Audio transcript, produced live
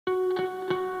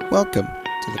Welcome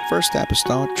to the First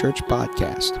Apostolic Church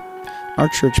Podcast. Our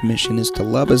church mission is to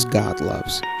love as God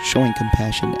loves, showing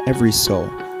compassion to every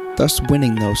soul, thus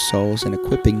winning those souls and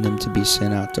equipping them to be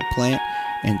sent out to plant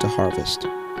and to harvest.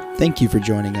 Thank you for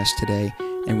joining us today,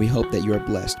 and we hope that you are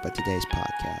blessed by today's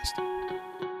podcast.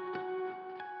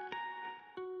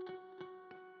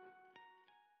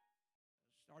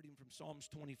 Starting from Psalms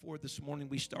 24 this morning,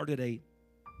 we started a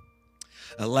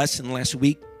lesson last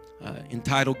week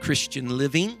entitled Christian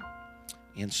Living.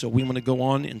 And so we want to go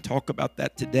on and talk about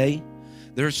that today.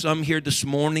 There are some here this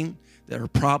morning that are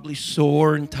probably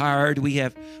sore and tired. We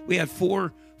have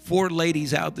four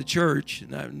ladies out of the church.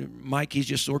 Mike, he's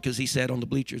just sore because he sat on the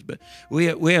bleachers. But we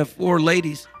have four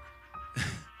ladies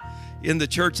in the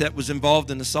church that was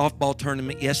involved in the softball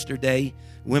tournament yesterday,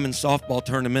 women's softball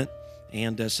tournament.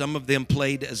 And some of them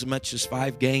played as much as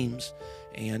 5 games.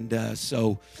 And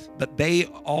but they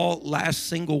all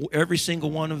every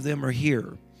single one of them are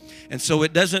here. And so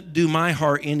it doesn't do my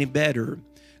heart any better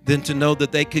than to know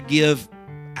that they could give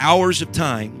hours of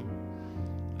time.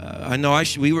 I know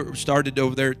we were started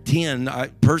over there at 10. I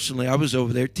was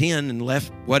over there at 10 and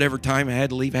left whatever time I had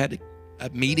to leave. I had a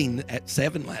meeting at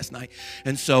 7 last night.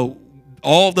 And so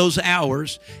all those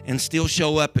hours and still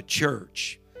show up at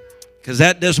church, because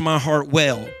that does my heart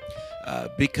well,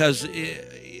 because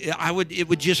it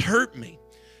would just hurt me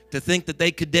to think that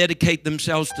they could dedicate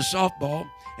themselves to softball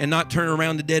and not turn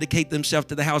around to dedicate themselves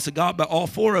to the house of God. But all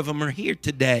 4 of them are here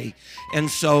today. And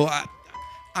so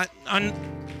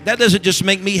that doesn't just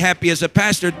make me happy as a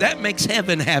pastor. That makes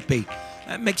heaven happy.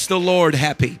 That makes the Lord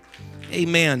happy.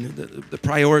 Amen. The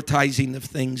prioritizing of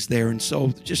things there. And so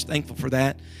just thankful for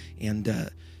that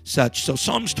and such. So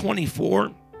Psalms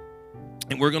 24,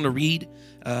 and we're going to read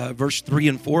verse 3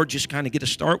 and 4, just kind of get a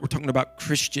start. We're talking about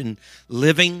Christian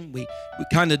living. We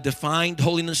kind of defined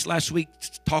holiness last week,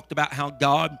 talked about how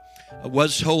God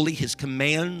was holy. His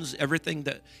commands, everything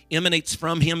that emanates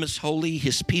from him is holy.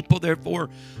 His people, therefore,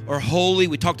 are holy.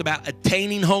 We talked about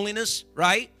attaining holiness,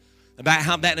 right? About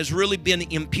how that has really been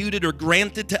imputed or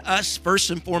granted to us first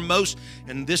and foremost.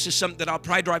 And this is something that I'll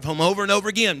probably drive home over and over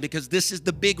again, because this is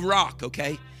the big rock,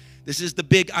 okay? This is the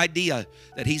big idea,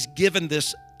 that he's given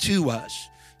this to us.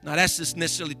 Not asked us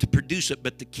necessarily to produce it,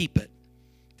 but to keep it,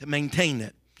 to maintain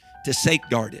it, to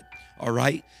safeguard it, all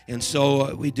right? And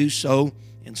so we do so.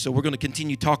 And so we're going to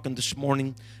continue talking this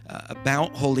morning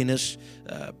about holiness,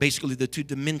 basically the 2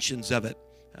 dimensions of it,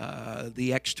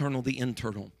 the external, the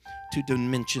internal, 2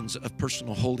 dimensions of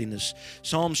personal holiness.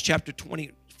 Psalms chapter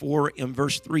 24 and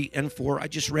verse 3 and 4. I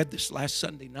just read this last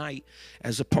Sunday night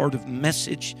as a part of the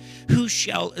message. Who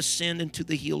shall ascend into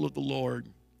the hill of the Lord?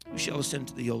 Who shall ascend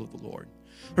to the hill of the Lord?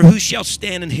 Or who shall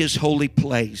stand in his holy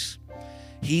place?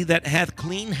 He that hath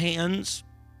clean hands,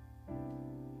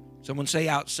 someone say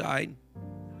outside,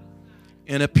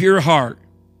 and a pure heart,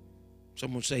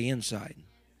 someone say inside,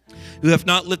 who hath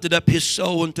not lifted up his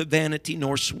soul unto vanity,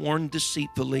 nor sworn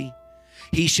deceitfully,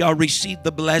 he shall receive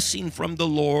the blessing from the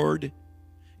Lord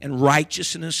and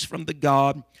righteousness from the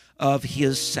God of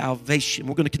his salvation.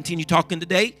 We're going to continue talking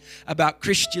today about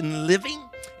Christian living.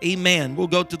 Amen. We'll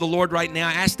go to the Lord right now.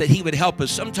 I ask that he would help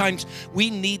us. Sometimes we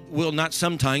need, well, not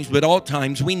sometimes, but all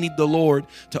times, we need the Lord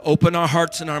to open our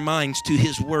hearts and our minds to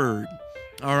his word.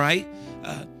 All right?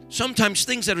 Sometimes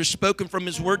things that are spoken from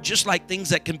his word, just like things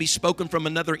that can be spoken from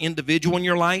another individual in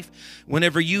your life,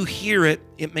 whenever you hear it,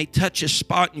 it may touch a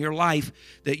spot in your life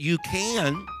that you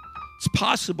can, it's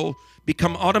possible,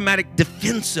 become automatic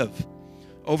defensive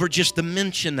over just the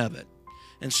mention of it.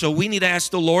 And so we need to ask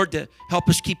the Lord to help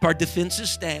us keep our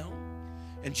defenses down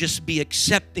and just be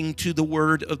accepting to the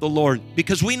word of the Lord.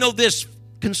 Because we know this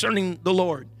concerning the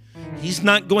Lord. He's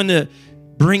not going to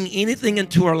bring anything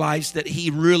into our lives that he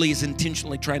really is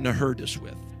intentionally trying to hurt us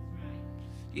with.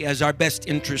 He has our best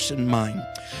interests in mind.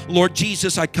 Lord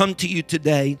Jesus, I come to you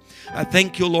today. I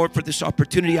thank you, Lord, for this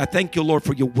opportunity. I thank you, Lord,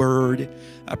 for your word.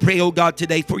 I pray, oh God,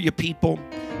 today for your people.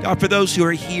 God, for those who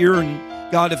are here and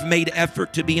God have made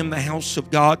effort to be in the house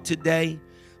of God today.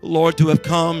 Lord, to have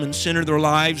come and centered their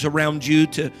lives around you,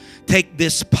 to take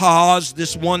this pause,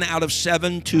 this 1 out of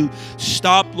 7, to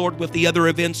stop, Lord, with the other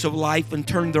events of life and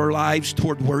turn their lives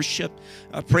toward worship.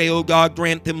 I pray, oh God,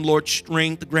 grant them, Lord,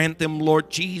 strength. Grant them, Lord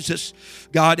Jesus,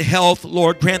 God, health.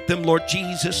 Lord, grant them, Lord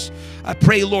Jesus. I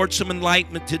pray, Lord, some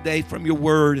enlightenment today from your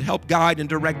word. Help guide and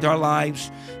direct our lives.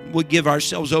 We'll give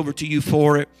ourselves over to you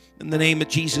for it. In the name of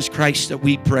Jesus Christ that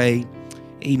we pray.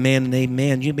 Amen and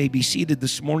amen. You may be seated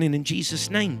this morning in Jesus'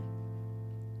 name.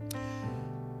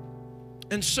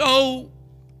 And so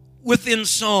within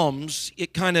Psalms,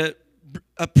 it kind of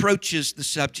approaches the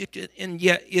subject, and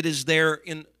yet it is there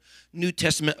in New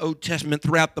Testament, Old Testament,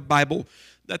 throughout the Bible.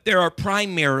 that there are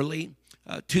primarily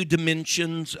two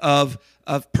dimensions of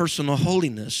personal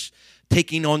holiness,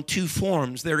 taking on two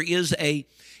forms. There is a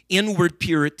inward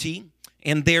purity,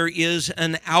 and there is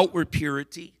an outward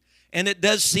purity. And it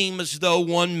does seem as though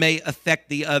one may affect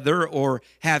the other or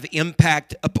have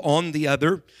impact upon the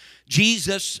other.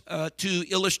 Jesus, to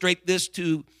illustrate this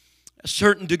to a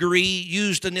certain degree,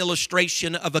 used an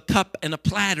illustration of a cup and a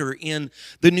platter in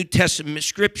the New Testament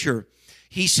Scripture.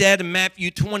 He said in Matthew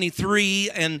 23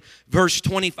 and verse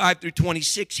 25 through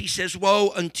 26, he says,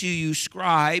 "Woe unto you,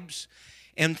 scribes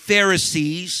and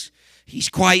Pharisees." He's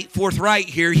quite forthright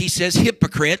here. He says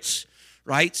hypocrites,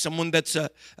 right? Someone that's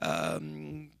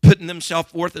putting themselves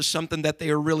forth as something that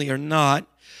they really are not.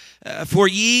 For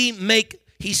ye make,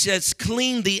 he says,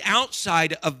 clean the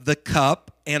outside of the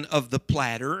cup and of the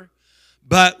platter,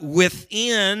 but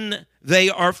within they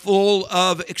are full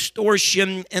of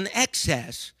extortion and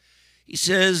excess. He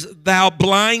says, "Thou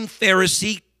blind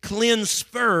Pharisee, cleanse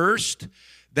first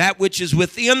that which is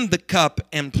within the cup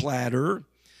and platter,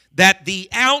 that the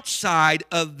outside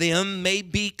of them may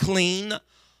be clean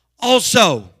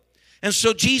also." And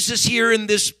so Jesus here in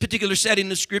this particular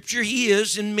setting of Scripture, he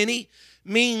is in many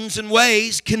means and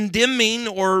ways condemning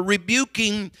or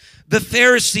rebuking the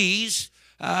Pharisees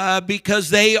because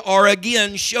they are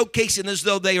again showcasing as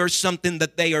though they are something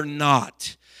that they are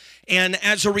not. And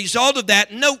as a result of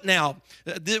that, note now,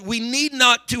 that we need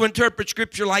not to interpret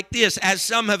Scripture like this, as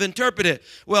some have interpreted.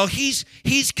 Well, he's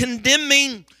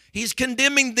condemning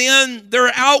then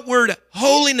their outward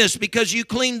holiness because you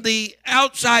clean the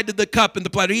outside of the cup and the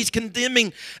platter. He's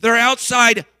condemning their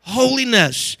outside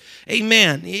holiness.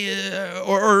 Amen.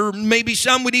 Or maybe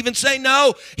some would even say,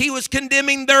 no, he was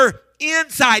condemning their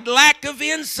inside, lack of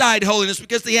inside holiness,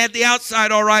 because they had the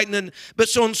outside all right, and then, but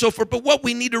so on and so forth. But what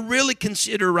we need to really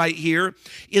consider right here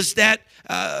is that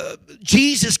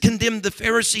Jesus condemned the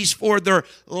Pharisees for their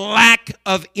lack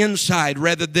of inside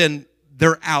rather than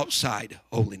their outside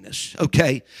holiness.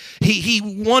 Okay, he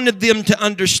wanted them to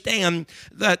understand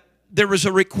that there was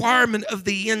a requirement of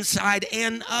the inside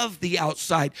and of the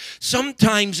outside.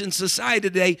 Sometimes in society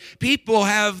today, people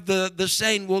have the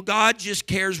saying, well, God just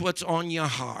cares what's on your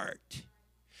heart.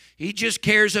 He just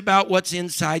cares about what's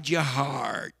inside your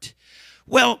heart.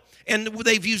 Well, and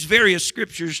they've used various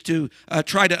scriptures to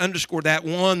try to underscore that.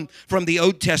 One from the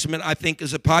Old Testament, I think,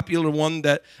 is a popular one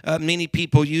that many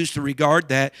people use to regard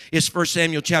that. It's 1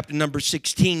 Samuel chapter number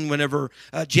 16, whenever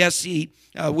Jesse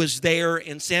was there,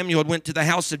 and Samuel went to the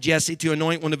house of Jesse to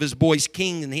anoint one of his boys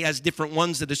king, and he has different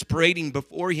ones that is parading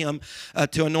before him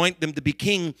to anoint them to be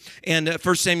king. And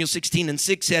 1 Samuel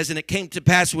 16:6 says, "And it came to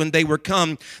pass when they were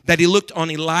come that he looked on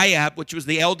Eliab, which was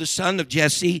the eldest son of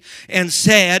Jesse, and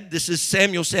said," this is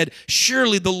Samuel said,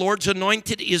 "Surely the Lord's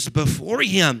anointed is before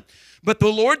him." But the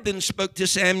Lord then spoke to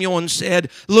Samuel and said,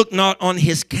 "Look not on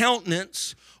his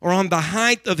countenance or on the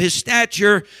height of his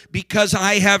stature, because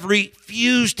I have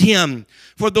refused him.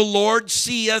 For the Lord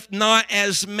seeth not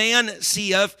as man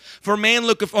seeth, for man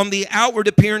looketh on the outward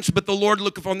appearance, but the Lord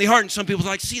looketh on the heart." And some people are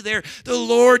like, see there, the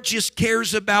Lord just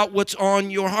cares about what's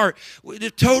on your heart.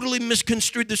 They've totally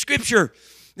misconstrued the Scripture.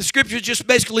 The Scripture is just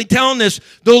basically telling us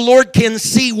the Lord can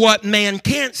see what man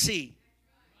can't see.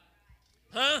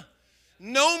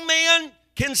 No man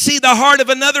can see the heart of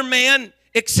another man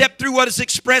except through what is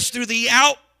expressed through the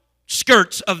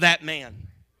outskirts of that man.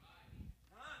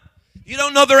 You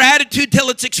don't know their attitude till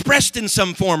it's expressed in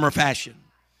some form or fashion,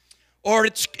 or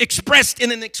it's expressed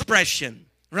in an expression,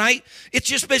 right? It's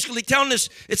just basically telling us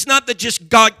it's not that just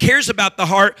God cares about the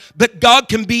heart, but God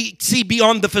can see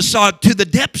beyond the facade to the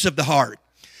depths of the heart.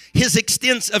 His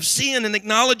extent of sin and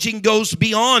acknowledging goes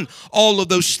beyond all of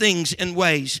those things and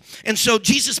ways. And so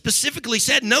Jesus specifically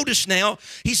said, notice now,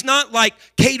 he's not like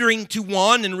catering to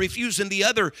one and refusing the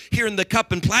other here in the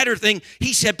cup and platter thing.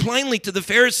 He said plainly to the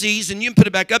Pharisees, and you can put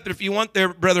it back up there if you want there,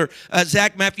 Brother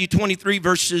Zach, Matthew 23,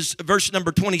 verse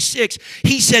number 26.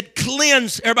 He said,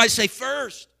 cleanse, everybody say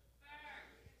first.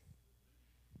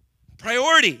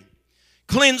 Priority.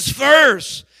 Cleanse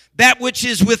first that which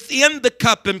is within the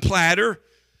cup and platter.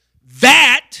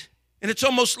 That, and it's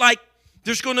almost like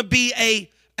there's going to be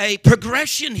a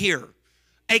progression here,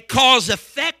 a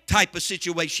cause-effect type of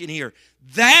situation here,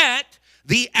 that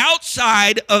the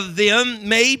outside of them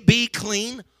may be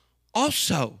clean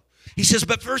also. He says,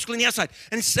 but first clean the outside.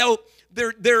 And so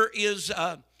there is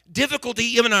difficulty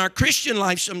even in our Christian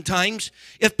life sometimes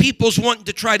if people's wanting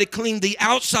to try to clean the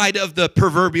outside of the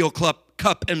proverbial cup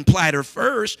and platter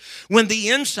first when the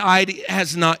inside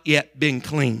has not yet been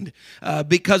cleaned,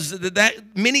 because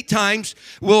that many times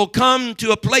will come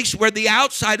to a place where the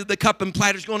outside of the cup and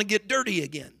platter is going to get dirty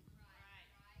again.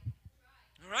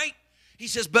 All right? He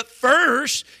says, but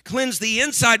first cleanse the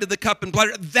inside of the cup and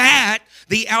platter, that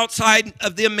the outside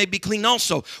of them may be clean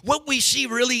also. What we see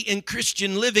really in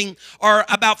Christian living are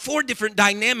about 4 different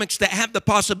dynamics that have the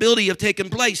possibility of taking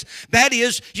place. That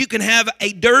is, you can have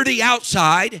a dirty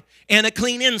outside and a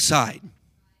clean inside.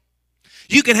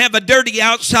 You can have a dirty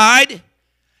outside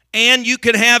and you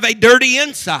can have a dirty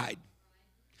inside.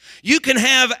 You can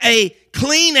have a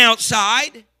clean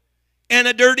outside and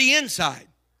a dirty inside.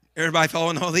 Everybody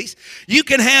following all these? You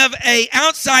can have an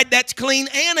outside that's clean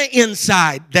and an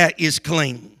inside that is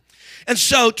clean. And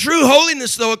so true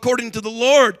holiness, though, according to the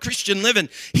Lord, Christian living,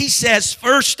 he says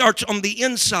first starts on the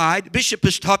inside. Bishop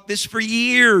has taught this for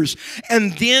years.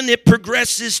 And then it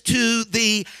progresses to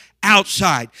the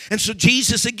outside. And so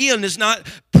Jesus, again, is not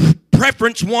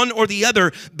preference one or the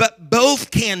other, but both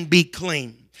can be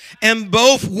clean. And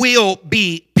both will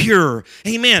be pure.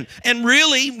 Amen. And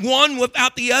really, one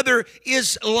without the other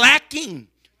is lacking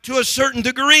to a certain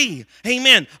degree.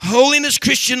 Amen. Holiness,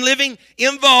 Christian living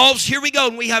involves, here we go,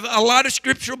 and we have a lot of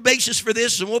scriptural basis for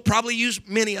this, and we'll probably use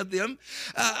many of them.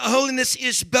 Holiness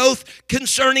is both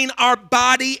concerning our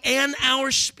body and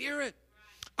our spirit.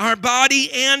 Our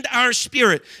body and our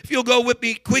spirit. If you'll go with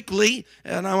me quickly,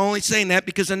 and I'm only saying that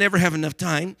because I never have enough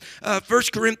time. 1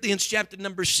 Corinthians chapter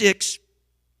number 6.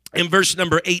 In verse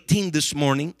number 18 this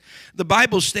morning, the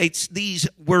Bible states these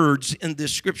words in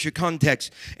this scripture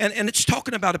context. And it's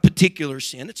talking about a particular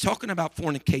sin. It's talking about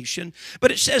fornication.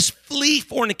 But it says, flee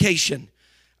fornication.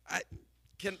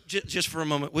 Just for a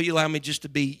moment, will you allow me just to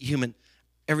be human?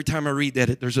 Every time I read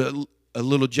that, there's a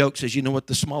little joke says, you know what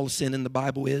the smallest sin in the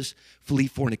Bible is? Flee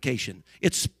fornication.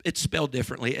 It's spelled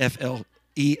differently,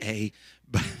 F-L-E-A.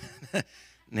 But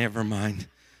never mind.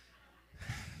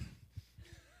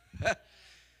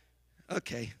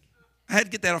 Okay, I had to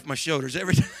get that off my shoulders.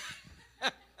 Every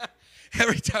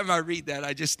time I read that,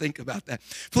 I just think about that.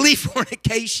 Flee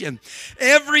fornication.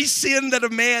 Every sin that a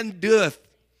man doeth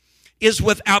is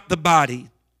without the body.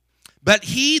 But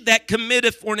he that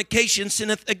committeth fornication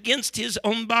sinneth against his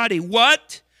own body.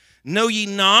 What? Know ye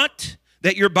not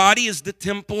that your body is the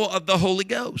temple of the Holy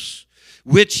Ghost,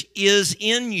 which is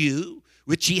in you,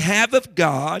 which ye have of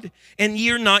God, and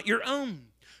ye are not your own?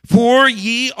 For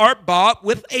ye are bought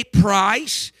with a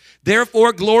price.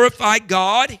 Therefore glorify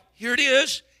God, here it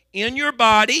is, in your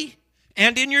body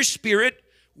and in your spirit,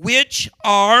 which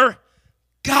are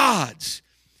God's.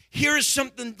 Here is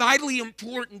something vitally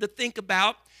important to think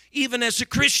about, even as a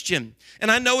Christian.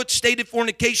 And I know it's stated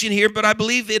fornication here, but I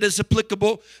believe it is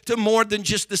applicable to more than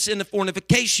just the sin of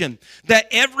fornication. That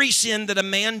every sin that a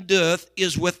man doth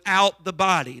is without the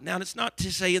body. Now, it's not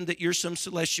to saying that you're some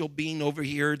celestial being over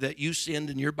here that you sinned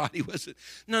and your body wasn't.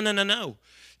 No.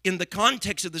 In the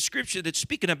context of the scripture that's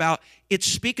speaking about, it's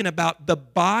speaking about the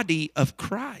body of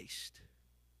Christ.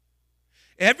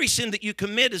 Every sin that you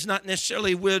commit is not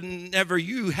necessarily whenever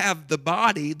you have the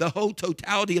body, the whole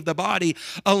totality of the body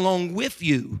along with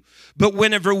you. But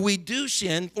whenever we do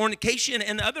sin, fornication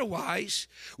and otherwise,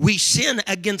 we sin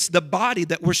against the body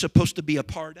that we're supposed to be a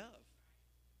part of.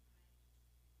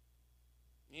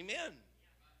 Amen.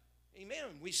 Amen.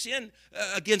 We sin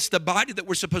against the body that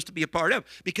we're supposed to be a part of.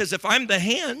 Because if I'm the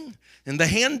hand, and the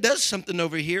hand does something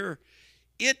over here,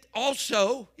 it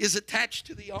also is attached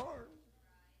to the arm.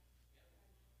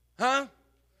 Huh?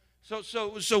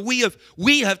 So we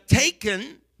have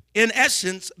taken, in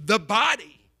essence, the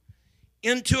body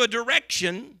into a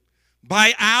direction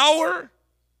by our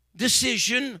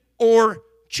decision or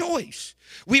choice.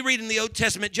 We read in the Old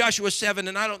Testament, Joshua 7,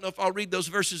 and I don't know if I'll read those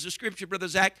verses of Scripture, Brother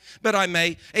Zach, but I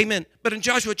may. Amen. But in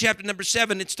Joshua chapter number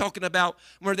 7, it's talking about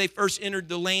where they first entered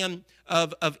the land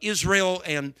of Israel,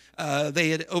 and they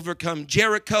had overcome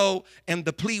Jericho, and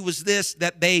the plea was this,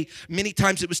 that many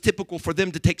times it was typical for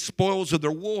them to take spoils of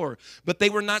their war, but they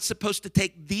were not supposed to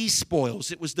take these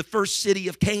spoils. It was the first city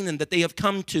of Canaan that they have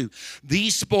come to.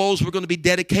 These spoils were going to be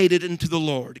dedicated unto the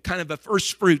Lord, kind of a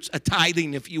first fruits, a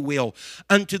tithing, if you will,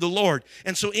 unto the Lord.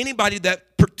 And so anybody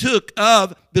that partook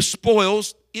of the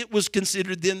spoils, it was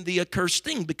considered then the accursed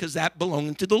thing because that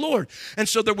belonged to the Lord. And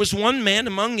so there was one man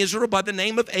among Israel by the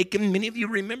name of Achan. Many of you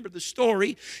remember the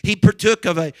story. He partook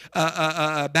of a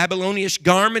Babylonian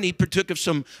garment. He partook of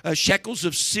some shekels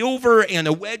of silver and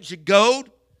a wedge of gold.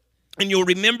 And you'll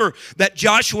remember that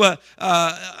Joshua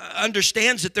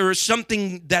understands that there is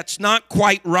something that's not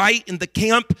quite right in the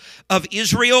camp of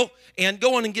Israel. And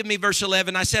go on and give me verse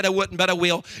 11. I said I wouldn't, but I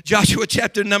will. Joshua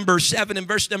chapter number 7 and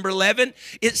verse number 11.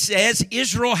 It says,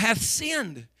 Israel hath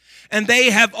sinned, and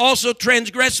they have also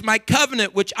transgressed my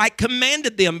covenant, which I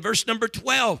commanded them. Verse number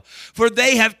 12. For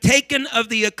they have taken of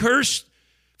the accursed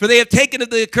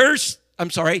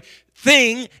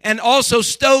thing, and also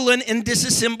stolen and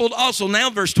disassembled also. Now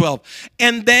verse 12.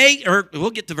 And they, or we'll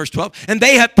get to verse 12, and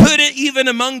they have put it even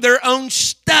among their own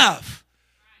stuff.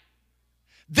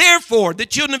 Therefore, the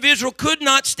children of Israel could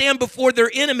not stand before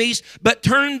their enemies, but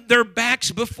turned their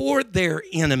backs before their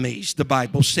enemies, the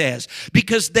Bible says,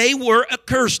 because they were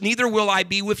accursed. Neither will I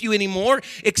be with you anymore,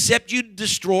 except you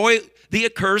destroy the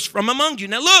accursed from among you.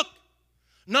 Now look,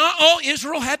 not all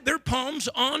Israel had their palms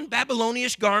on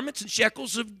Babylonish garments and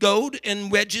shekels of gold and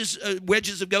wedges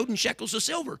of gold and shekels of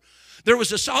silver. There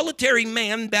was a solitary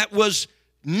man that was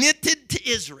knitted to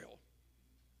Israel,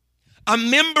 a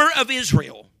member of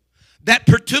Israel that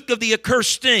partook of the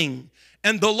accursed thing.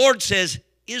 And the Lord says,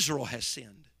 Israel has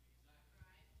sinned.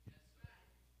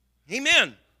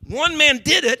 Amen. One man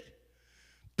did it,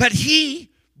 but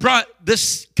he brought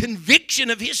this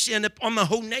conviction of his sin upon the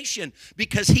whole nation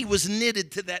because he was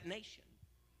knitted to that nation.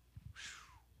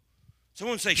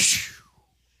 Someone say, shoo.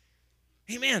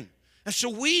 Amen. And so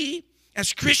we,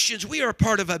 as Christians, we are a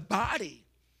part of a body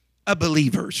of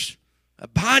believers. A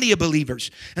body of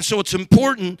believers. And so it's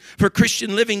important for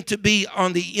Christian living to be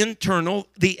on the internal,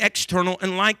 the external,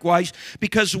 and likewise,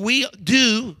 because we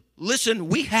do, listen,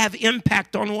 we have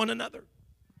impact on one another.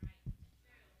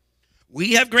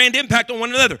 We have grand impact on one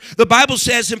another. The Bible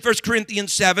says in 1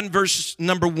 Corinthians 7, verse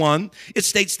number 1, it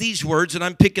states these words, and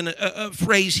I'm picking a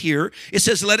phrase here. It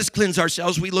says, let us cleanse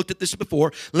ourselves. We looked at this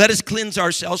before. Let us cleanse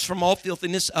ourselves from all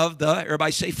filthiness of the,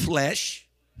 everybody say, flesh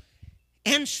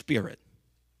and spirit,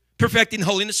 perfecting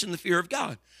holiness in the fear of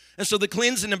God. And so the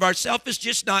cleansing of ourselves is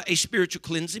just not a spiritual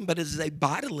cleansing, but it is a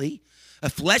bodily, a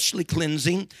fleshly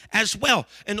cleansing as well,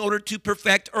 in order to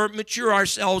perfect or mature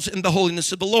ourselves in the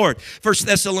holiness of the Lord. 1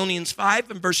 Thessalonians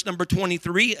 5 and verse number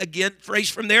 23, again,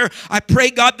 phrase from there. I pray,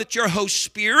 God, that your whole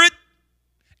spirit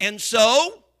and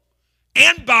soul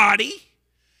and body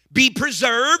be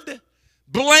preserved,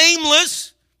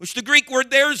 blameless, which the Greek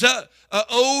word there is a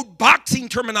old boxing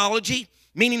terminology,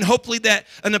 meaning hopefully that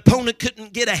an opponent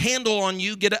couldn't get a handle on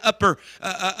you, get an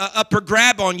upper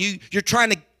grab on you. You're trying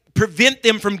to prevent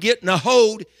them from getting a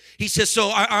hold. He says, so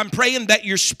I'm praying that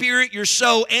your spirit, your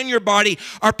soul, and your body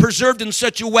are preserved in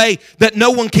such a way that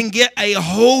no one can get a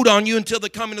hold on you until the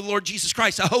coming of the Lord Jesus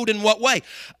Christ. A hold in what way?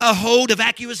 A hold of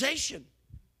accusation.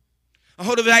 A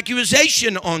hold of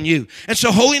accusation on you. And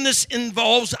so holiness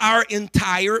involves our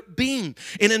entire being.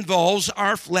 It involves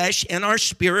our flesh and our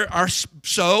spirit, our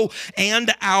soul,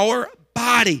 and our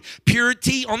body.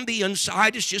 Purity on the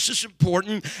inside is just as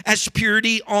important as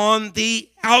purity on the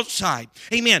outside.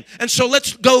 Amen. And so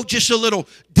let's go just a little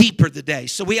deeper today.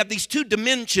 So we have these two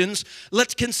dimensions.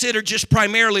 Let's consider just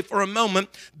primarily for a moment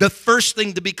the first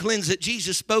thing to be cleansed that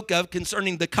Jesus spoke of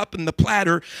concerning the cup and the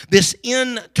platter, this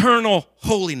internal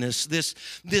holiness, this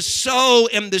soul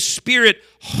and the spirit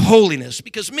holiness.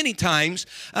 Because many times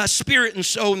spirit and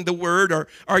soul in the word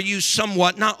are used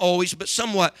somewhat, not always, but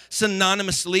somewhat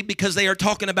synonymously, because they are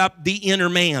talking about the inner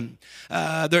man.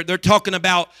 They're talking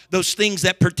about those things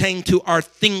that pertain to our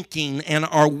thinking and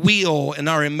our will and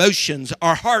our emotions,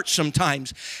 our heart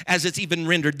sometimes, as it's even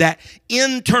rendered, that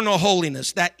internal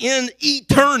holiness, that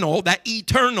eternal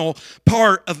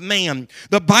part of man.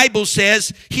 The Bible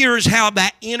says, here's how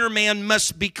that inner man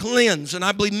must be cleansed. And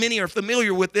I believe many are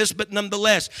familiar with this, but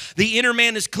nonetheless, the inner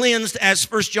man is cleansed as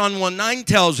 1 John 1:9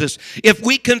 tells us. If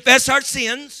we confess our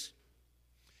sins,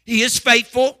 he is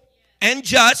faithful and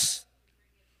just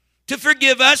to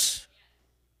forgive us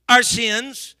our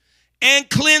sins and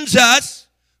cleanse us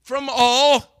from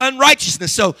all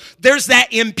unrighteousness. So there's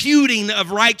that imputing of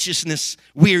righteousness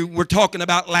we were talking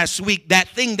about last week, that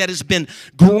thing that has been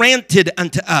granted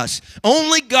unto us.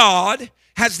 Only God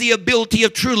has the ability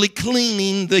of truly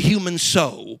cleaning the human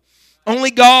soul.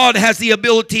 Only God has the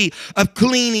ability of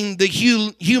cleaning the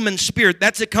human spirit.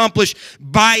 That's accomplished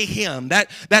by Him.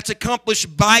 That's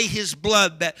accomplished by His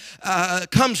blood that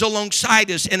comes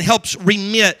alongside us and helps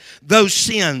remit those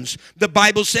sins. The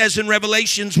Bible says in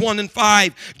Revelations 1 and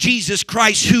 5, Jesus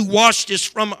Christ, who washed us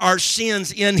from our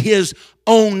sins in His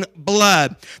own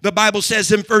blood. The Bible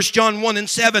says in 1 John 1 and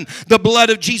 7, the blood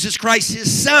of Jesus Christ,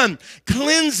 His Son,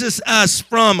 cleanses us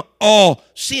from all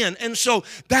sin. And so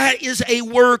that is a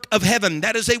work of heaven.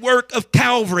 That is a work of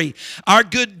Calvary. Our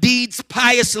good deeds,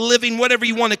 pious living, whatever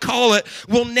you want to call it,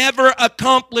 will never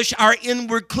accomplish our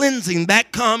inward cleansing.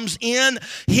 That comes in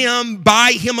Him,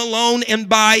 by Him alone, and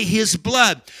by His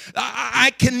blood.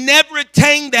 I can never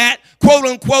attain that, quote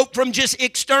unquote, from just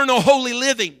external holy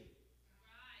living.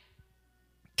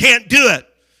 Can't do it.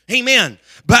 Amen.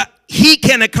 But He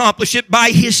can accomplish it by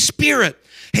His Spirit.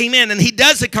 Amen. And He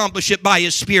does accomplish it by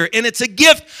His Spirit. And it's a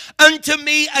gift unto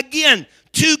me, again,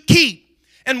 to keep.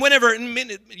 And whenever,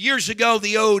 years ago,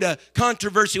 the old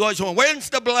controversy was on, when's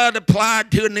the blood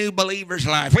applied to a new believer's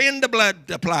life? When the blood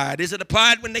applied? Is it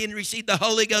applied when they receive the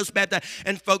Holy Ghost baptized?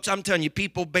 And folks, I'm telling you,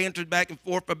 people bantered back and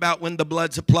forth about when the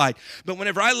blood's applied. But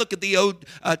whenever I look at the Old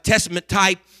Testament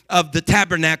type of the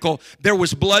tabernacle, there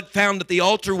was blood found at the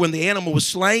altar when the animal was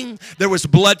slain. There was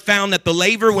blood found at the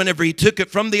laver whenever he took it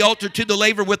from the altar to the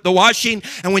laver with the washing.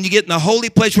 And when you get in the holy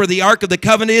place where the Ark of the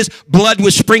Covenant is, blood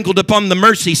was sprinkled upon the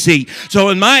mercy seat. So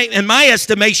in my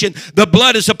estimation, the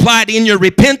blood is applied in your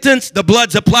repentance, the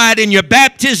blood's applied in your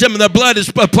baptism, and the blood is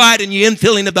applied in your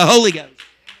infilling of the Holy Ghost.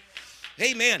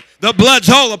 Amen. The blood's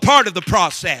all a part of the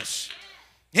process.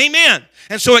 Amen.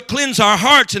 And so it cleanses our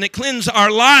hearts and it cleanses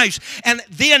our lives. And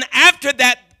then after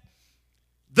that,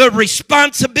 the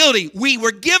responsibility. We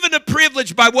were given a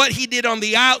privilege by what he did on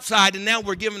the outside, and now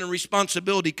we're given a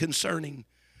responsibility concerning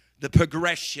the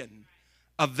progression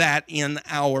of that in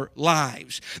our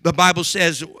lives. The Bible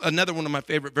says, another one of my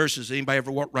favorite verses, anybody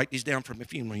ever write these down from a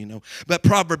funeral, you know, but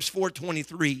Proverbs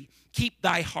 4:23, keep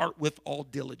thy heart with all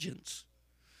diligence,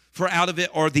 for out of it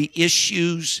are the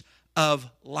issues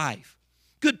of life.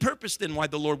 Good purpose then why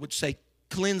the Lord would say,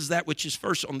 cleanse that which is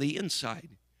first on the inside.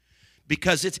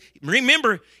 Because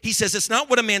remember, he says it's not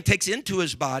what a man takes into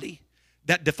his body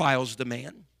that defiles the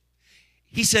man.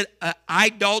 He said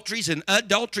idolatries and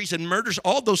adulteries and murders,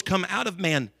 all those come out of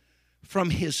man from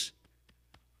his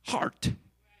heart.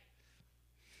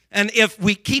 And if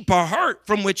we keep our heart,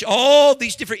 from which all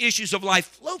these different issues of life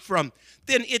flow from,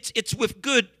 then it's with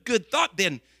good thought.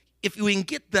 Then if we can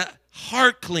get the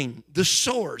heart clean, the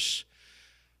source,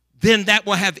 then that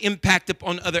will have impact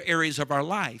upon other areas of our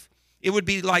life. It would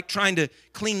be like trying to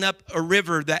clean up a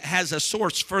river that has a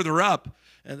source further up,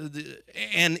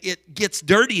 and it gets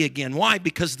dirty again. Why?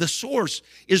 Because the source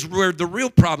is where the real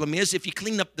problem is. If you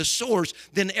clean up the source,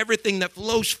 then everything that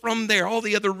flows from there, all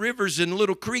the other rivers and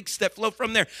little creeks that flow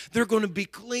from there, they're going to be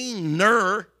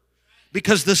cleaner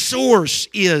because the source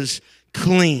is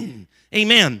clean.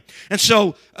 Amen. And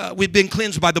so we've been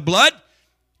cleansed by the blood.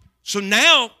 So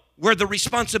now, where the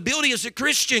responsibility as a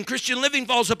Christian living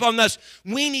falls upon us,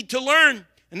 we need to learn.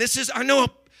 And this is, I know,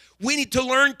 we need to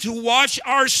learn to wash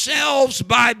ourselves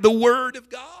by the Word of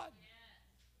God.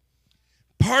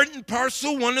 Part and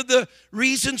parcel, one of the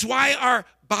reasons why our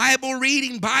Bible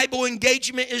reading, Bible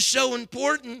engagement is so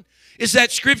important is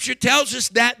that Scripture tells us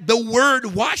that the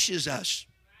Word washes us.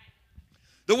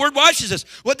 The Word washes us.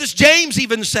 What does James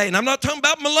even say? And I'm not talking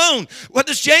about Malone. What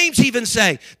does James even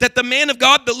say? That the man of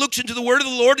God that looks into the Word of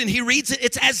the Lord and he reads it,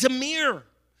 it's as a mirror.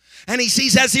 And he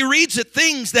sees as he reads it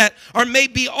things that are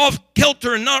maybe off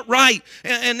kilter and not right.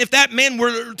 And if that man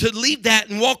were to leave that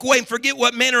and walk away and forget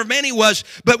what manner of man he was,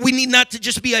 but we need not to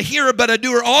just be a hearer but a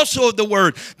doer also of the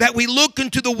Word. That we look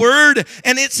into the Word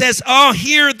and it says, oh,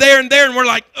 here, there, and there. And we're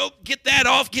like, oh, get that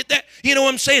off, get that. You know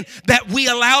what I'm saying? That we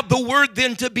allow the Word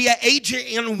then to be an agent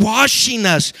in washing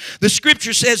us. The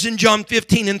Scripture says in John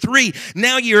 15:3,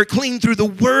 now ye are clean through the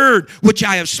Word which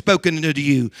I have spoken unto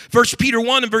you. 1 Peter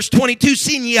 1 and verse 22,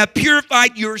 seeing ye have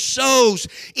purified your souls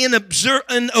in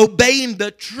obeying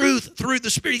the truth through the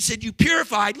Spirit. He said, you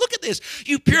purified, look at this,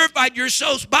 you purified your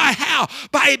souls by how?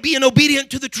 By being obedient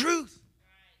to the truth.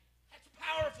 That's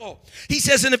powerful. He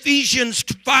says in Ephesians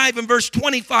 5 and verse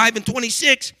 25 and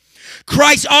 26,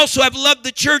 Christ also have loved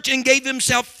the church and gave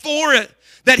himself for it,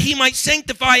 that he might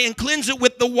sanctify and cleanse it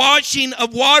with the washing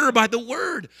of water by the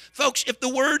Word. Folks, if the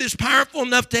Word is powerful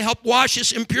enough to help wash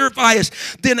us and purify us,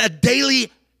 then a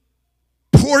daily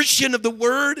portion of the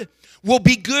Word will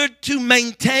be good to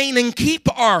maintain and keep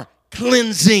our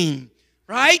cleansing,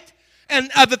 right? And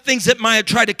other things that might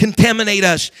try to contaminate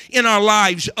us in our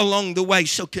lives along the way.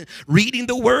 So reading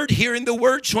the Word, hearing the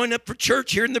Word, showing up for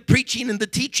church, hearing the preaching and the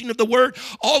teaching of the Word,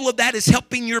 all of that is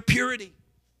helping your purity.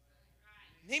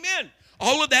 Amen.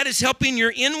 All of that is helping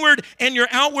your inward and your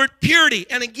outward purity.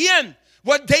 And again,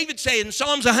 what David said in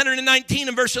Psalms 119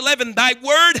 and verse 11, thy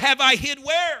word have I hid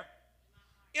where?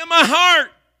 In my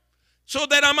heart, so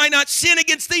that I might not sin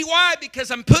against thee. Why?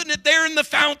 Because I'm putting it there in the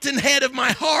fountainhead of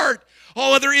my heart.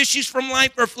 All other issues from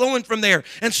life are flowing from there.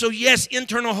 And so, yes,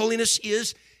 internal holiness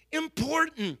is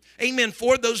important. Amen,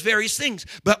 for those various things.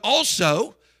 But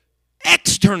also,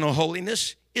 external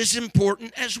holiness is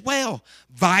important as well.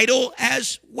 Vital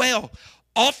as well.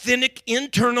 Authentic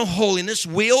internal holiness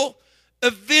will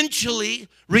eventually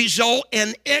result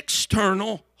in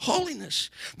external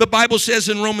holiness. The Bible says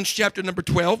in Romans chapter number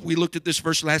 12, we looked at this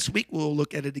verse last week, we'll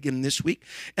look at it again this week.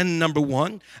 And number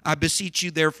 1, I beseech you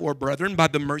therefore, brethren, by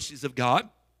the mercies of God,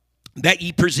 that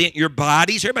ye present your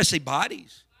bodies, everybody say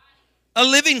bodies, a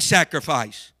living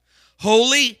sacrifice,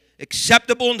 holy,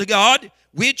 acceptable unto God,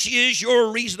 which is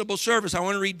your reasonable service. I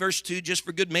want to read verse 2 just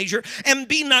for good measure. And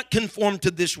be not conformed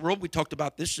to this world. We talked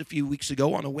about this a few weeks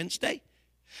ago on a Wednesday.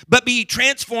 But be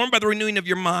transformed by the renewing of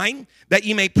your mind, that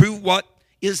ye may prove what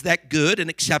is that good and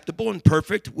acceptable and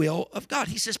perfect will of God.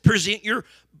 He says, present your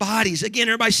bodies. Again,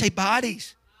 everybody say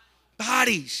bodies.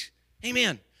 Bodies.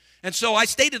 Amen. And so I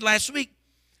stated last week,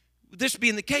 this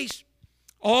being the case,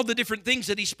 all the different things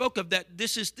that he spoke of, that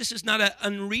this is not an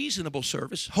unreasonable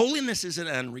service. Holiness is an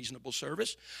unreasonable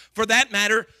service. For that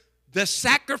matter, the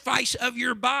sacrifice of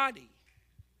your body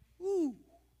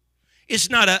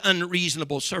is not an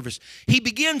unreasonable service. He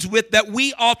begins with that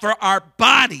we offer our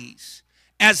bodies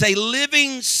as a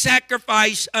living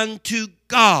sacrifice unto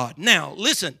God. Now,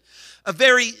 listen, a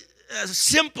very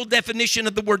simple definition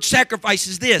of the word sacrifice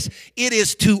is this. It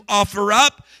is to offer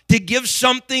up, to give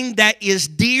something that is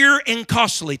dear and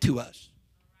costly to us.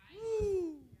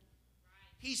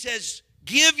 He says,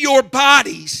 give your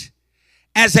bodies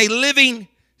as a living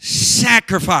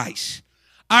sacrifice.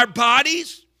 Our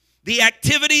bodies, the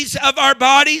activities of our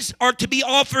bodies are to be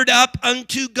offered up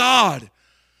unto God.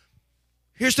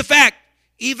 Here's the fact.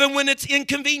 Even when it's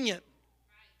inconvenient,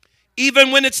 even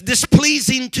when it's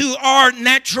displeasing to our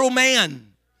natural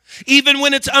man, even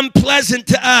when it's unpleasant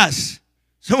to us.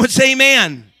 Someone say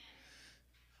amen.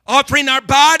 Offering our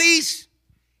bodies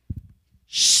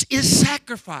is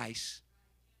sacrifice.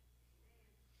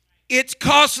 It's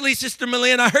costly, Sister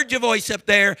Malin. I heard your voice up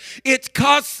there. It's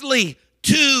costly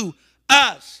to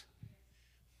us.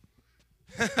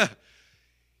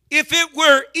 If it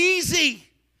were easy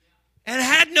and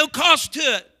had no cost to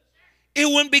it, it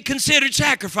wouldn't be considered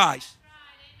sacrifice.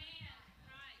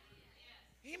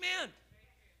 Amen.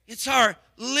 It's our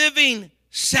living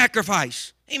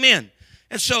sacrifice. Amen.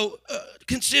 And so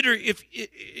consider,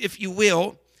 if you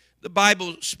will, the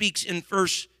Bible speaks in 1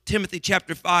 Timothy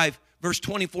chapter 5, verse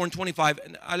 24 and 25.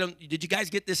 And did you guys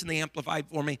get this in the Amplified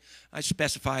for me? I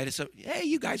specified it. So, hey,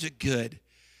 you guys are good.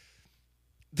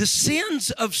 The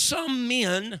sins of some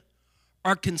men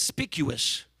are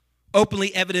conspicuous,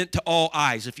 openly evident to all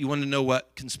eyes. If you want to know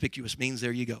what conspicuous means,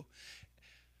 there you go.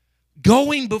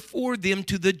 Going before them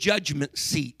to the judgment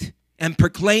seat and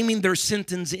proclaiming their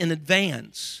sentence in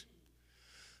advance.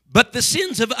 But the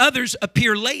sins of others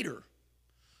appear later,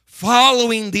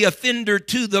 following the offender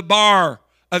to the bar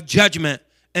of judgment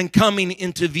and coming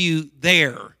into view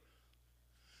there.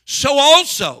 So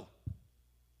also,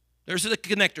 there's the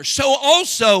connector. So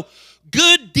also,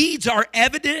 good deeds are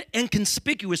evident and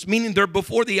conspicuous, meaning they're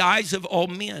before the eyes of all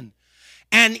men.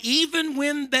 And even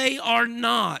when they are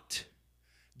not,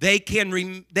 they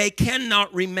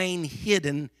cannot remain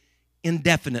hidden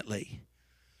indefinitely.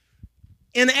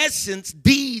 In essence,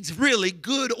 deeds, really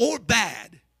good or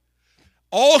bad,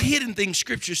 all hidden things,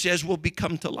 Scripture says, will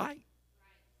become to light.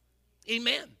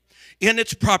 Amen. In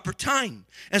its proper time.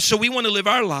 And so we want to live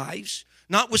our lives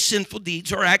not with sinful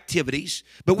deeds or activities,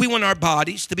 but we want our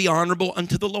bodies to be honorable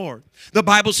unto the Lord. The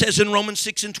Bible says in Romans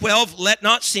 6 and 12, let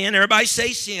not sin, everybody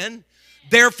say sin,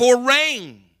 therefore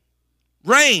reign.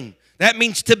 Reign, that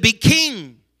means to be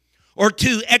king or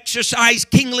to exercise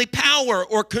kingly power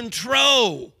or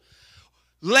control.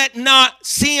 Let not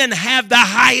sin have the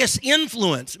highest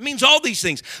influence. It means all these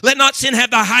things. Let not sin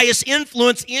have the highest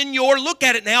influence in your, look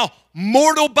at it now,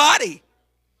 mortal body.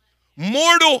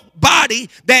 Mortal body,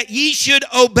 that ye should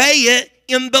obey it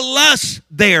in the lust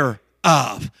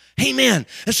thereof. Amen.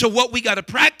 And so what we got to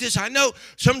practice, I know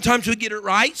sometimes we get it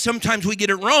right, sometimes we get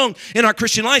it wrong in our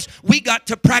Christian lives. We got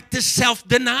to practice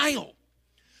self-denial.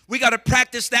 We got to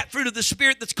practice that fruit of the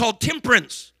Spirit that's called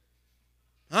temperance.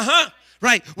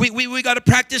 Right. We got to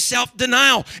practice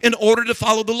self-denial in order to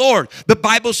follow the Lord. The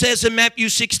Bible says in Matthew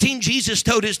 16, Jesus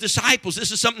told his disciples,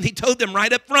 this is something he told them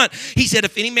right up front. He said,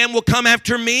 if any man will come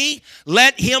after me,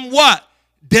 let him what?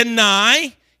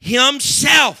 Deny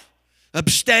himself.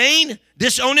 Abstain,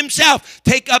 disown himself,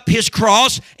 take up his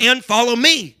cross and follow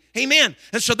me. Amen.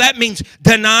 And so that means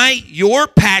deny your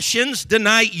passions,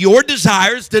 deny your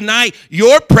desires, deny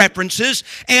your preferences,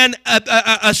 and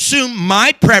assume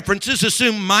my preferences,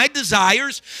 assume my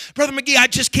desires. Brother McGee, I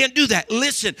just can't do that.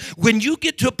 Listen, when you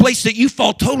get to a place that you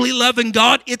fall totally loving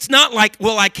God, it's not like,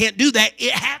 well, I can't do that.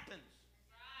 It happens.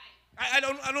 I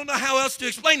don't know how else to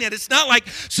explain that. It's not like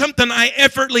something I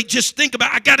effortlessly just think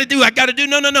about. I got to do.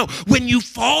 No. When you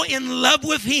fall in love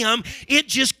with Him, it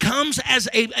just comes as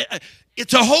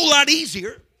it's a whole lot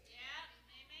easier.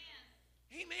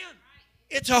 Yeah. Amen.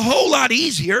 It's a whole lot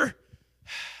easier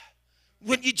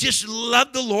when you just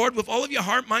love the Lord with all of your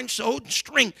heart, mind, soul, and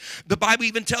strength. The Bible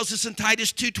even tells us in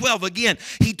Titus 2:12, again,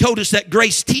 he told us that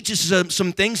grace teaches us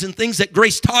some things, and things that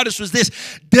grace taught us was this: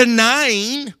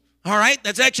 denying All right?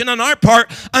 That's action on our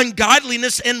part.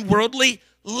 Ungodliness and worldly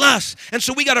lust. And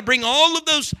so we got to bring all of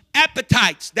those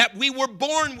appetites that we were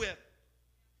born with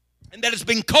and that has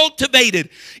been cultivated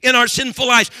in our sinful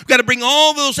lives. We've got to bring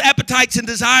all those appetites and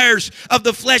desires of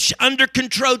the flesh under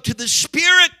control to the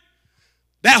Spirit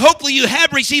that hopefully you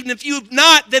have received. And if you've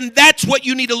not, then that's what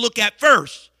you need to look at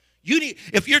first.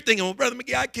 If you're thinking, well, Brother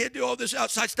McGee, I can't do all this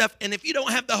outside stuff. And if you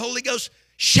don't have the Holy Ghost,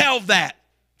 shelve that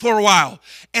for a while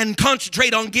and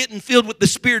concentrate on getting filled with the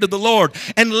Spirit of the Lord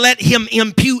and let Him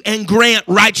impute and grant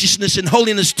righteousness and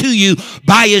holiness to you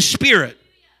by His Spirit.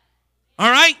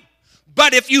 All right?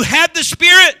 But if you have the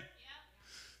Spirit,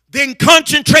 then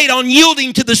concentrate on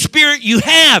yielding to the Spirit you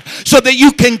have so that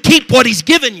you can keep what He's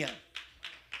given you.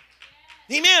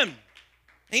 Amen.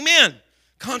 Amen.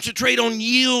 Concentrate on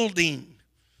yielding.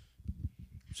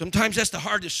 Sometimes that's the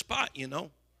hardest spot, you know.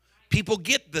 People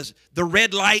get the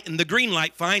red light and the green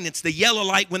light fine. It's the yellow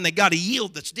light when they got to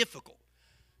yield that's difficult.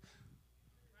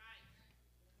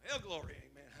 Well, glory.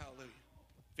 Amen. Hallelujah.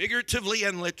 Figuratively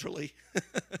and literally.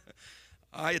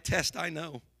 I attest, I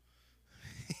know.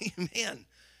 Amen.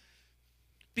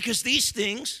 Because these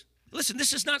things, listen,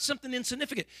 this is not something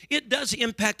insignificant. It does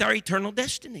impact our eternal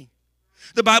destiny.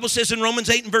 The Bible says in Romans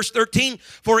 8 and verse 13,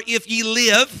 for if ye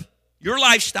live your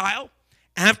lifestyle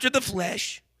after the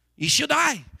flesh, ye shall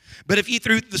die. But if ye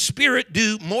through the Spirit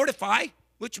do mortify,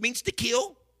 which means to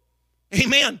kill,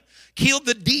 amen, kill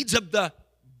the deeds of the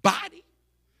body,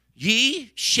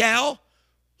 ye shall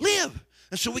live.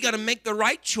 And so we got to make the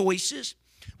right choices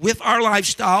with our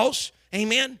lifestyles,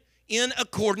 amen, in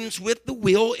accordance with the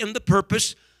will and the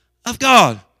purpose of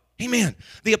God. Amen.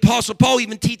 The Apostle Paul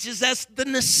even teaches us the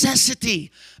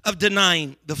necessity of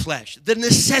denying the flesh, the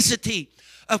necessity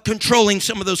of controlling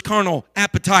some of those carnal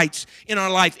appetites in our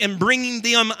life and bringing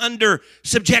them under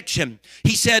subjection.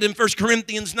 He said in 1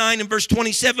 Corinthians 9 and verse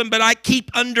 27, but I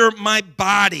keep under my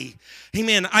body.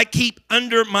 Amen. I keep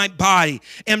under my body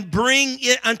and bring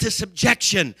it unto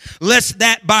subjection, lest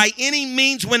that by any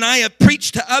means when I have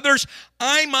preached to others,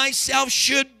 I myself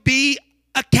should be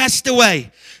a castaway.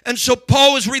 And so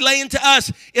Paul is relaying to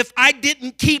us, if I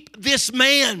didn't keep this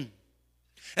man,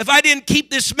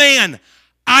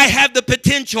 I have the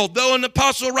potential, though an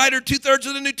apostle, writer, 2/3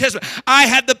 of the New Testament, I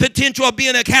have the potential of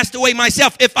being a castaway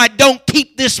myself if I don't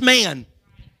keep this man.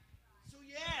 So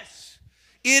yes,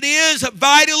 it is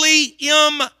vitally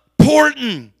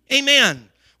important. Amen.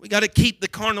 We got to keep the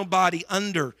carnal body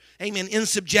under, amen, in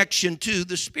subjection to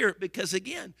the Spirit. Because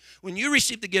again, when you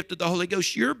receive the gift of the Holy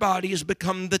Ghost, your body has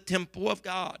become the temple of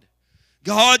God.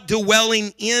 God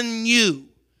dwelling in you.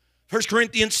 1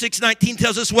 Corinthians 6:19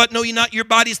 tells us what? Know ye not your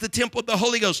body is the temple of the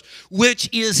Holy Ghost, which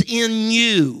is in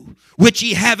you, which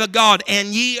ye have of God.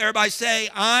 And ye, everybody say,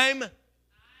 I'm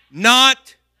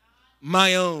not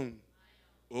my own.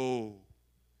 Oh.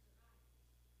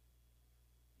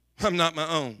 I'm not my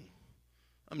own.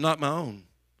 I'm not my own.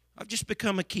 I've just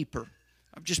become a keeper.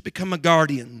 I've just become a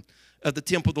guardian of the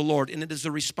temple of the Lord. And it is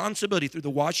a responsibility through the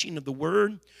washing of the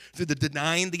word, through the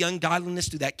denying the ungodliness,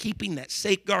 through that keeping, that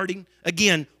safeguarding.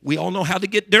 Again, we all know how to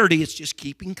get dirty. It's just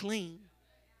keeping clean.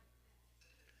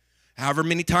 However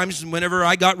many times, whenever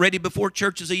I got ready before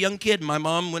church as a young kid, my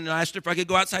mom, when I asked her if I could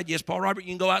go outside, yes, Paul Robert, you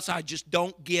can go outside. Just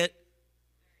don't get.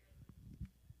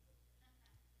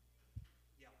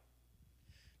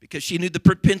 Because she knew the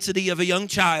propensity of a young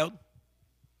child.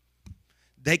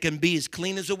 They can be as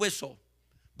clean as a whistle,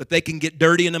 but they can get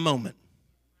dirty in a moment.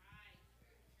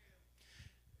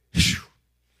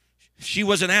 She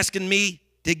wasn't asking me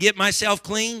to get myself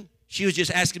clean. She was just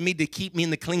asking me to keep me in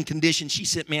the clean condition she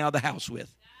sent me out of the house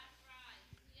with.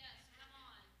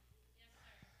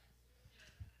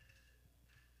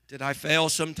 Did I fail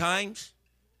sometimes?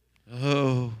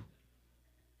 Oh.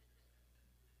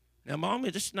 Now, Mom,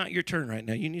 this is not your turn right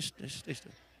now. You need to stay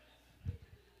still.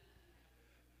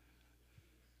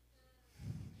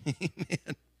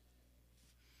 Amen.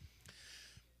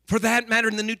 For that matter,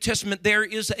 in the New Testament, there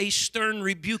is a stern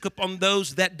rebuke upon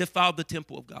those that defile the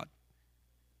temple of God.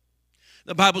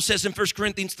 The Bible says in 1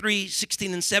 Corinthians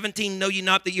 3:16 and 17, know ye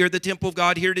not that ye are the temple of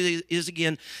God? Here it is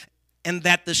again. And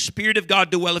that the Spirit of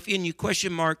God dwelleth in you.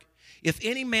 Question mark. If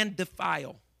any man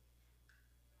defile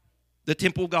the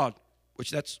temple of God,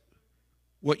 which that's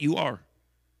what you are,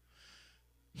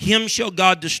 him shall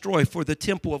God destroy, for the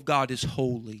temple of God is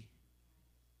holy.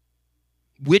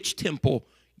 Which temple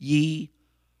ye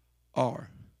are.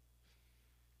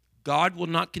 God will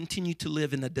not continue to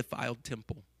live in a defiled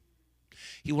temple.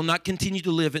 He will not continue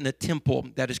to live in a temple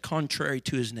that is contrary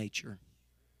to His nature.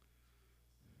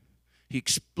 He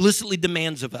explicitly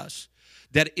demands of us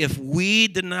that if we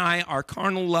deny our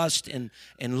carnal lust and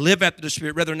live after the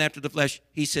Spirit rather than after the flesh,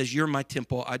 he says, you're my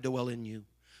temple, I dwell in you.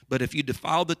 But if you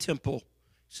defile the temple,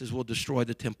 he says, we'll destroy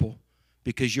the temple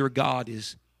because your God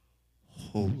is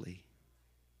holy.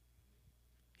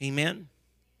 Amen?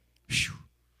 Whew.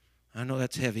 I know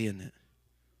that's heavy, isn't it?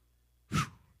 Whew.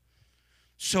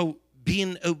 So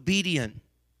being obedient,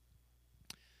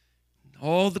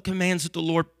 all the commands that the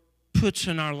Lord puts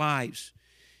in our lives,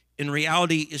 in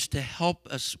reality, is to help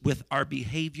us with our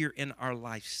behavior and our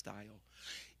lifestyle.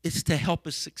 It's to help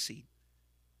us succeed.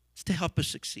 It's to help us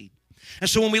succeed. And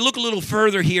so when we look a little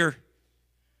further here,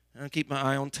 I'll keep my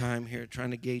eye on time here,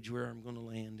 trying to gauge where I'm going to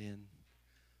land in.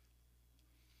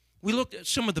 We looked at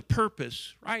some of the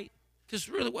purpose, right? Because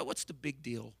really, what's the big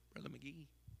deal, Brother McGee?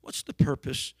 What's the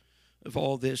purpose of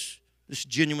all this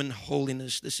genuine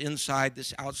holiness, this inside,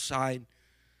 this outside?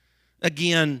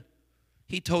 Again,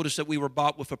 he told us that we were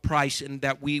bought with a price and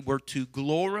that we were to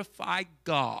glorify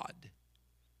God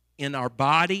in our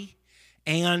body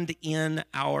and in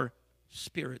our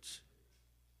spirits.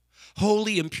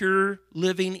 Holy and pure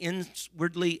living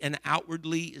inwardly and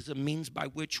outwardly is a means by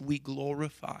which we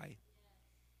glorify.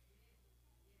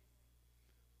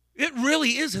 It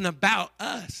really isn't about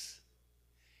us.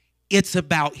 It's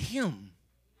about Him.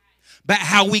 But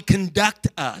how we conduct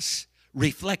us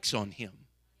reflects on Him.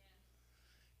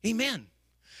 Amen.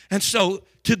 And so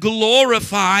to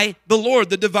glorify the Lord,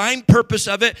 the divine purpose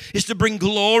of it is to bring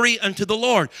glory unto the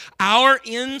Lord. Our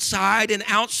inside and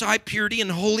outside purity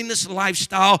and holiness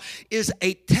lifestyle is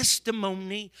a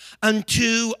testimony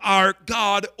unto our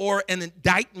God or an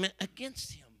indictment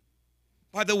against Him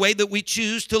by the way that we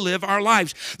choose to live our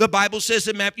lives. The Bible says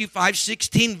in Matthew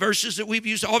 5:16, verses that we've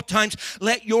used all times,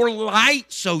 let your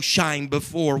light so shine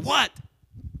before what?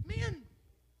 Men.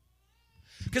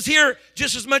 Because here,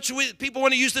 just as much as people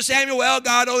want to use the Samuel, well,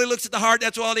 God only looks at the heart.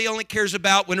 That's all He only cares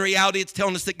about. When in reality, it's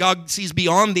telling us that God sees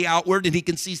beyond the outward and He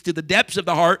can see to the depths of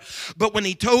the heart. But when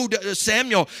He told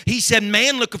Samuel, He said,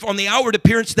 man looketh on the outward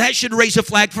appearance. That should raise a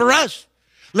flag for us.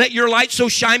 Let your light so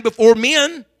shine before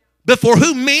men. Before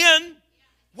who? Men.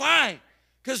 Why?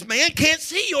 Because man can't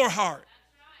see your heart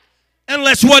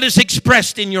unless what is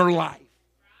expressed in your life.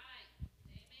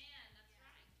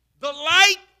 The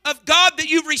light of God that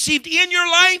you've received in your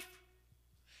life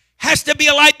has to be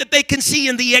a light that they can see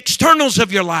in the externals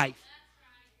of your life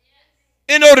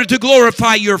in order to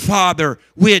glorify your Father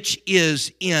which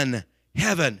is in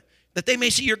heaven, that they may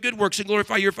see your good works and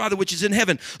glorify your Father which is in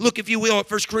heaven. Look, if you will,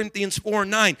 at 1 Corinthians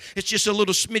 4:9. It's just a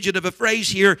little smidget of a phrase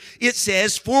here. It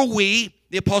says, for we,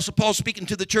 the Apostle Paul speaking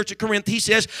to the church at Corinth, he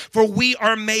says, for we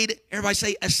are made, everybody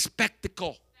say, a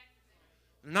spectacle.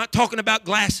 I'm not talking about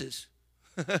glasses.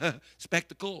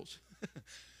 Spectacles.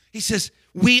 He says,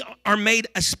 we are made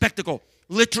a spectacle.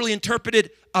 Literally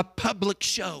interpreted, a public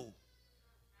show.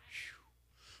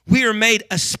 We are made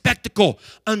a spectacle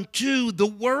unto the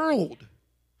world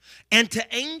and to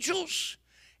angels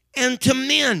and to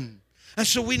men. And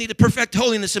so we need to perfect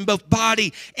holiness in both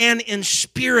body and in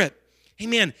spirit.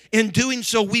 Amen. In doing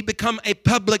so, we become a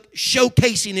public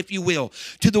showcasing, if you will,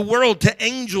 to the world, to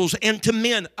angels, and to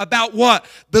men about what?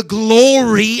 The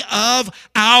glory of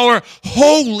our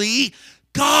holy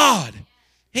God.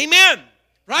 Amen.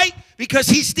 Right? Because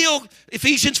He's still,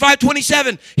 Ephesians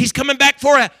 5:27, He's coming back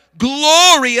for a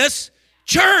glorious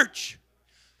church.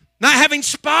 Not having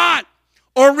spot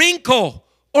or wrinkle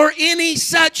or any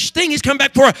such thing. He's coming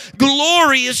back for a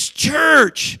glorious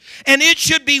church. And it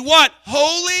should be what?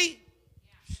 Holy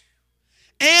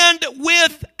and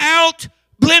without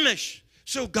blemish.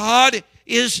 So God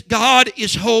is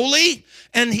holy,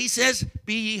 and He says,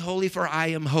 be ye holy, for I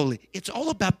am holy. It's all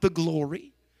about the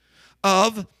glory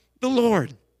of the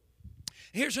Lord.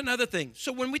 Here's another thing.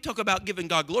 So when we talk about giving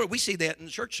God glory, we see that in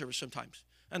the church service sometimes.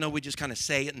 I know we just kind of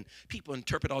say it, and people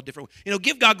interpret all different ways.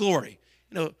 Give God glory.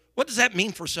 What does that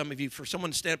mean for some of you, for someone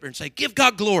to stand up there and say, give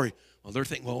God glory? Well, they're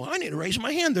thinking, well, I need to raise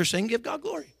my hand. They're saying, give God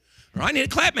glory. Or I need to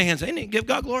clap my hands. They need to give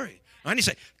God glory. I need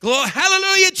to say,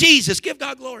 hallelujah, Jesus, give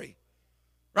God glory.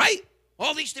 Right?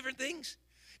 All these different things.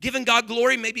 Giving God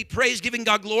glory may be praise. Giving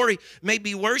God glory may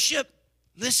be worship.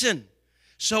 Listen,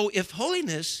 so if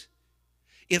holiness,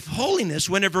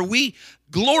 whenever we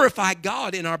glorify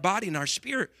God in our body and our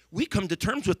spirit, we come to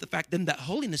terms with the fact then that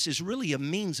holiness is really a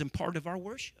means and part of our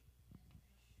worship.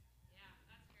 Now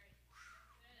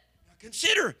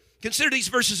Consider these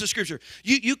verses of Scripture.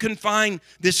 You can find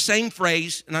this same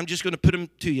phrase, and I'm just going to put them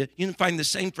to you. You can find the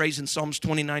same phrase in Psalms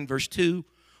 29, verse 2,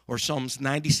 or Psalms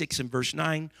 96 and verse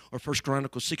 9, or 1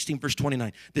 Chronicles 16, verse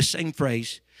 29. The same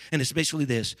phrase, and it's basically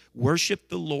this: worship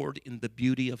the Lord in the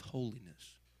beauty of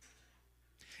holiness.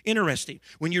 Interesting.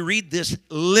 When you read this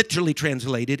literally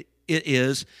translated, it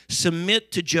is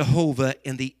submit to Jehovah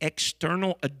in the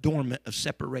external adornment of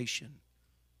separation.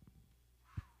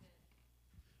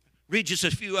 Read just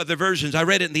a few other versions. I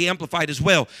read it in the Amplified as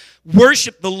well.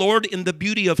 Worship the Lord in the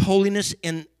beauty of holiness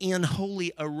and in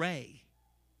holy array.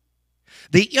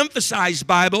 The Emphasized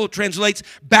Bible translates,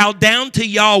 bow down to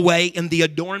Yahweh in the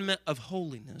adornment of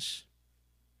holiness.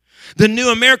 The New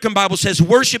American Bible says,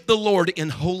 worship the Lord in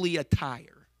holy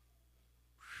attire.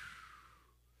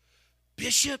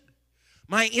 Bishop,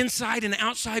 my inside and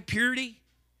outside purity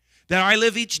that I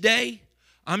live each day,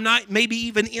 I'm not maybe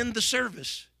even in the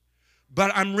service,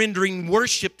 but I'm rendering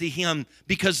worship to Him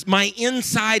because my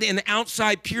inside and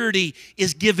outside purity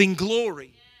is giving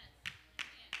glory.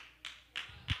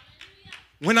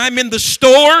 When I'm in the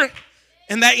store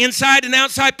and that inside and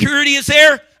outside purity is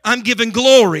there, I'm giving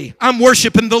glory. I'm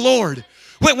worshiping the Lord.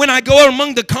 When I go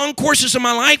among the concourses of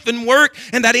my life and work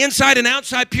and that inside and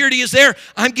outside purity is there,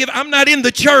 I'm not in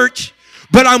the church,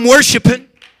 but I'm worshiping.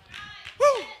 Woo.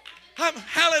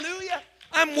 Hallelujah.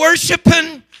 I'm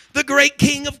worshiping the great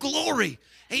King of glory.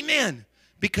 Amen.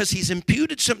 Because He's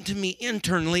imputed something to me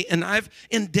internally, and I've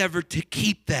endeavored to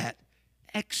keep that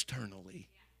externally,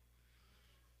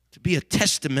 to be a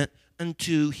testament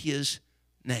unto His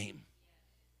name.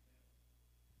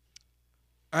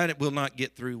 I will not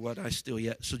get through what I still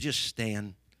yet, so just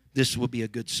stand. This will be a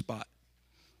good spot.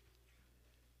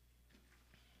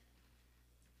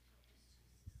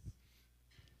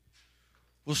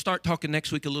 We'll start talking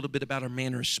next week a little bit about our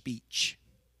manner of speech.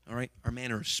 All right? Our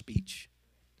manner of speech.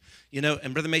 You know,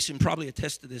 and Brother Mason probably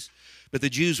attests to this, but the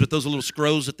Jews with those little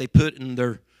scrolls that they put in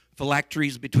their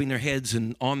phylacteries between their heads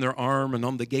and on their arm and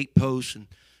on the gateposts, and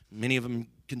many of them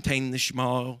contain the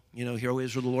Shema. You know, hear, O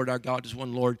Israel, the Lord our God is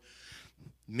one Lord.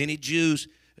 Many Jews,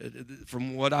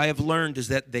 from what I have learned, is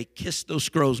that they kiss those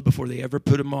scrolls before they ever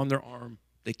put them on their arm.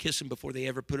 They kiss them before they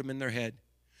ever put them in their head.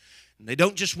 And they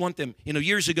don't just want them. You know,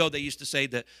 years ago they used to say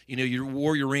that, you know, you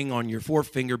wore your ring on your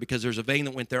forefinger because there's a vein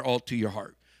that went there all to your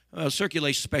heart.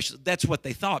 Circulation specialist, that's what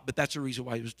they thought, but that's the reason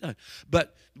why it was done.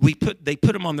 But they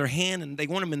put them on their hand, and they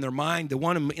want them in their mind. They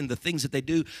want them in the things that they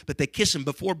do, but they kiss them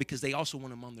before because they also want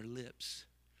them on their lips.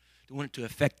 They want it to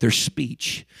affect their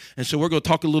speech. And so we're going to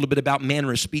talk a little bit about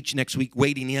manner of speech next week,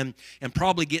 wading in, and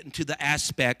probably get into the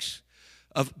aspects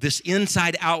of this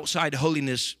inside-outside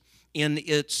holiness in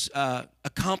its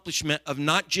accomplishment of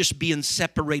not just being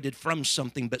separated from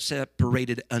something, but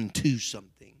separated unto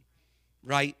something,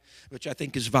 right? Which I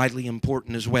think is vitally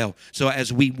important as well. So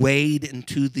as we wade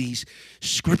into these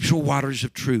scriptural waters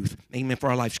of truth, amen, for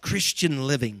our lives, Christian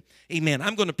living, amen.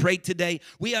 I'm going to pray today.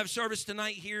 We have service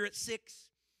tonight here at 6.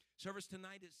 Service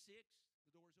tonight is 6.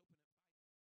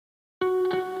 The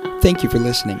doors open. Thank you for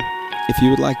listening. If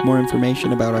you would like more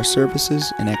information about our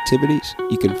services and activities,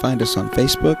 you can find us on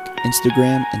Facebook,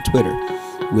 Instagram, and Twitter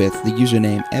with the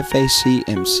username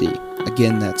FACMC.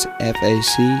 Again, that's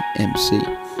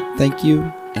FACMC. Thank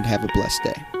you, and have a blessed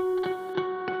day.